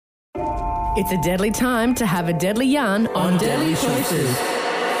It's a deadly time to have a deadly yarn on Deadly Choices.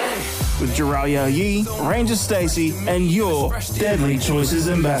 With Jeralia Yee, Ranger Stacey, and your Deadly Choices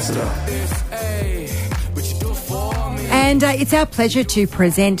ambassador. And it's our pleasure to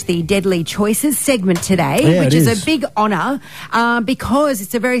present the Deadly Choices segment today, which is a big honour because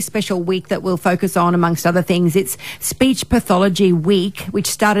it's a very special week that we'll focus on, amongst other things. It's Speech Pathology Week, which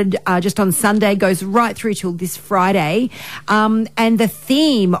started just on Sunday, goes right through till this Friday. And the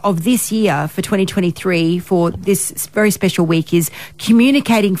theme of this year for 2023 for this very special week is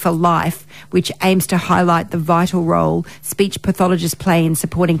Communicating for Life, which aims to highlight the vital role speech pathologists play in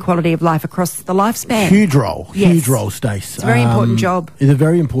supporting quality of life across the lifespan. Huge role, Stace. It's a very important job. It's a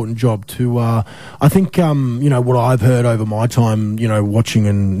very important job to, I think, what I've heard over my time, watching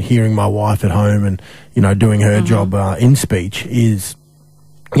and hearing my wife at home and, doing her job in speech is,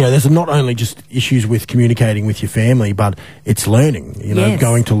 there's not only just issues with communicating with your family, but it's learning,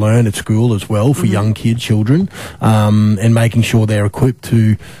 going to learn at school as well for young kids, children, and making sure they're equipped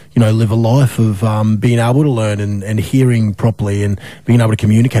to, live a life of being able to learn and hearing properly and being able to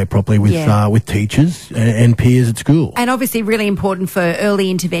communicate properly with teachers and peers at school. And obviously really important for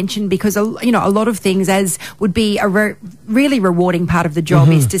early intervention because, a lot of things, as would be a really rewarding part of the job,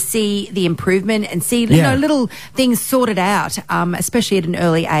 is to see the improvement and see, little things sorted out, especially at an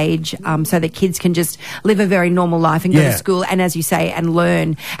early age, so that kids can just live a very normal life and go to school and, as you say, and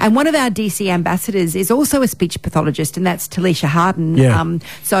learn. And one of our DC ambassadors is also a speech pathologist, and that's Talisha Harden.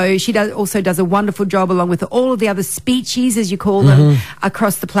 So she also does a wonderful job along with all of the other speechies, as you call them,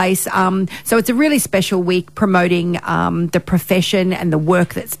 across the place. So it's a really special week promoting the profession and the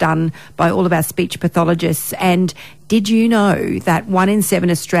work that's done by all of our speech pathologists. And did you know that 1 in 7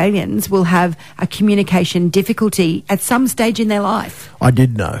 Australians will have a communication difficulty at some stage in their life? I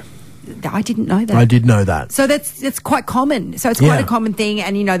did know. I didn't know that. I did know that. So that's quite common. So it's quite a common thing,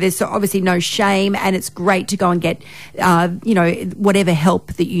 and there's obviously no shame, and it's great to go and get whatever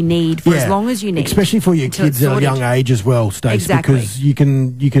help that you need for as long as you need, especially for your kids at a young age as well, Stacey, because you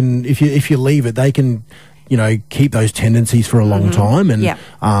can if you leave it, they can keep those tendencies for a long time, and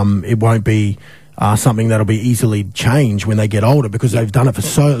it won't be something that'll be easily changed when they get older because they've done it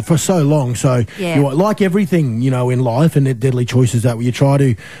for so long. So, like everything, in life and at Deadly Choices, that you try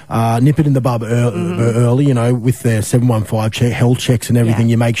to nip it in the bud early, with their 715 health checks and everything.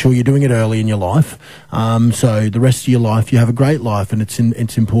 You make sure you're doing it early in your life. So the rest of your life, you have a great life, and it's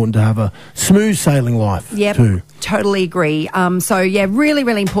important to have a smooth sailing life too. Totally agree. Really,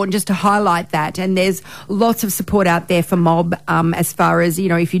 really important just to highlight that. And there's lots of support out there for MOB as far as,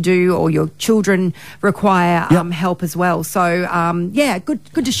 if you do or your children require help as well. So,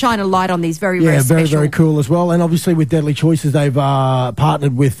 good to shine a light on these very special. Very cool as well. And obviously with Deadly Choices, they've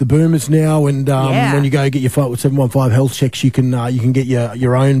partnered with the Boomers now. And when you go get your 715 health checks, you can get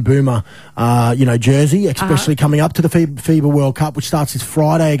your own Boomer, jersey, especially coming up to the FIBA World Cup, which starts this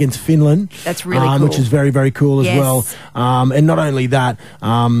Friday against Finland. That's really cool. Which is very, very cool as well. And not only that,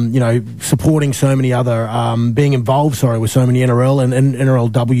 supporting so many other, being involved, with so many NRL and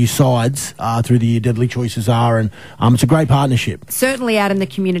NRLW sides through the Deadly Choices are, and it's a great partnership. Certainly out in the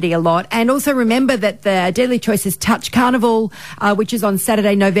community a lot. And also remember that the Deadly Choices Touch Carnival, which is on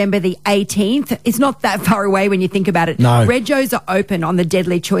Saturday, November the 18th, it's not that far away when you think about it. No. Regos are open on the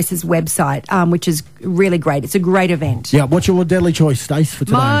Deadly Choices website, which is really great. It's a great event. Yeah, what's your deadly choice, Stace, for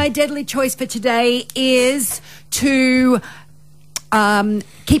today? My deadly choice for today is to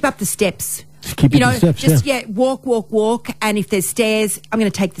keep up the steps. Just keep the steps, walk, and if there's stairs, I'm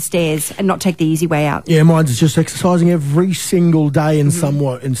going to take the stairs and not take the easy way out. Yeah, mine's just exercising every single day in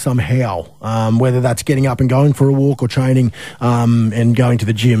somehow, whether that's getting up and going for a walk or training and going to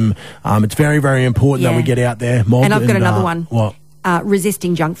the gym. It's very, very important that we get out there. And I've got another one. What?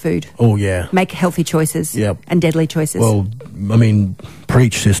 Resisting junk food. Oh, yeah. Make healthy choices and deadly choices. Well,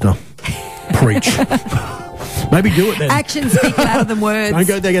 preach, sister. Preach. Maybe do it then. Actions speak louder than words. Don't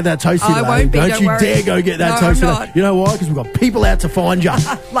go there get that toasty today. I won't be, don't you dare go get that toasty today. You know why? Because we've got people out to find you.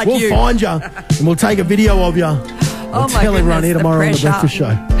 We'll find you and we'll take a video of you. We'll tell everyone here tomorrow on The Breakfast Show.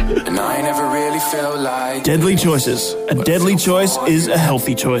 And I never really felt like Deadly Choices. A deadly choice is a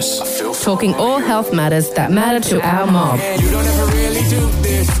healthy choice. Talking all health matters that matter to our mob. You don't ever really do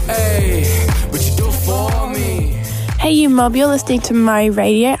this, but you do it for me. Hey you mob, you're listening to Murray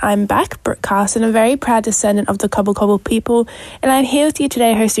Radio. I'm back, Brooke Carson, a very proud descendant of the Cobble Cobble people, and I'm here with you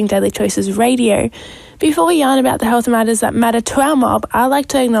today hosting Deadly Choices Radio. Before we yarn about the health matters that matter to our mob, I'd like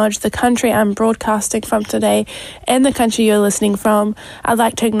to acknowledge the country I'm broadcasting from today and the country you're listening from. I'd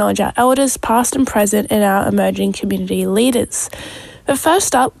like to acknowledge our elders, past and present, and our emerging community leaders. But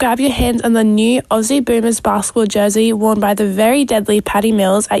first up, grab your hands on the new Aussie Boomers basketball jersey worn by the very deadly Paddy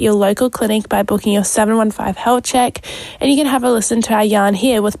Mills at your local clinic by booking your 715 health check, and you can have a listen to our yarn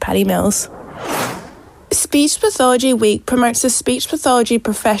here with Paddy Mills. Speech Pathology Week promotes the speech pathology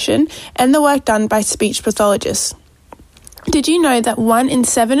profession and the work done by speech pathologists. Did you know that 1 in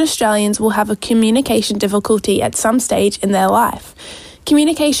 7 Australians will have a communication difficulty at some stage in their life?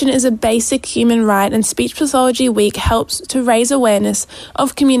 Communication is a basic human right, and Speech Pathology Week helps to raise awareness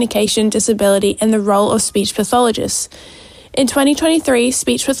of communication disability and the role of speech pathologists. In 2023,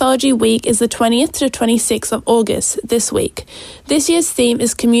 Speech Pathology Week is the 20th to 26th of August this week. This year's theme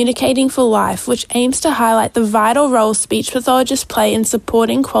is Communicating for Life, which aims to highlight the vital role speech pathologists play in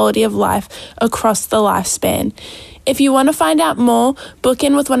supporting quality of life across the lifespan. If you want to find out more, book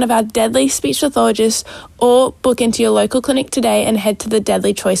in with one of our Deadly speech pathologists or book into your local clinic today and head to the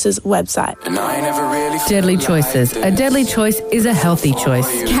Deadly Choices website. Deadly Choices. A deadly choice is a healthy choice.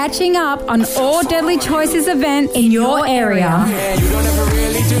 Catching up on all Deadly Choices events in your area.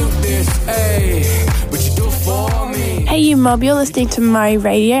 Hey you mob, you're listening to Murray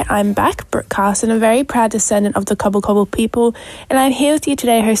Radio. I'm back, Brooke Carson, a very proud descendant of the Cobble Cobble people, and I'm here with you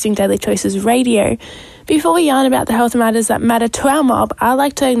today hosting Deadly Choices Radio. Before we yarn about the health matters that matter to our mob, I'd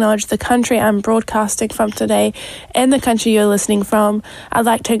like to acknowledge the country I'm broadcasting from today and the country you're listening from. I'd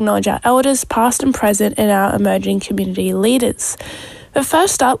like to acknowledge our elders, past and present, and our emerging community leaders. But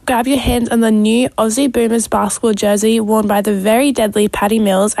first up, grab your hands on the new Aussie Boomers basketball jersey worn by the very deadly Paddy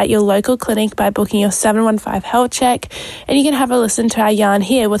Mills at your local clinic by booking your 715 health check, and you can have a listen to our yarn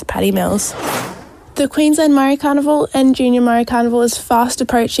here with Paddy Mills. The Queensland Murray Carnival and Junior Murray Carnival is fast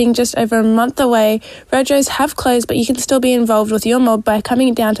approaching, just over a month away. Redros have closed, but you can still be involved with your mob by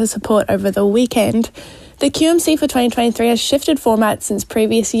coming down to support over the weekend. The QMC for 2023 has shifted formats since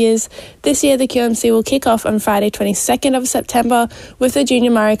previous years. This year, the QMC will kick off on Friday, 22nd of September, with the Junior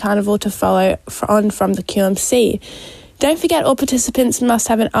Murray Carnival to follow on from the QMC. Don't forget, all participants must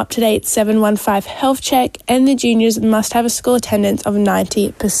have an up-to-date 715 health check, and the juniors must have a school attendance of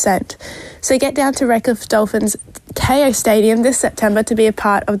 90%. So get down to Redcliffe Dolphins KO Stadium this September to be a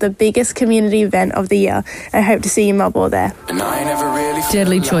part of the biggest community event of the year. I hope to see you mob all there.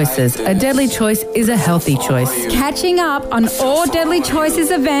 Deadly Choices. A deadly choice is a healthy choice. Catching up on all Deadly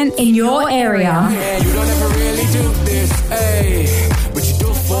Choices events in your area. You don't ever really do this,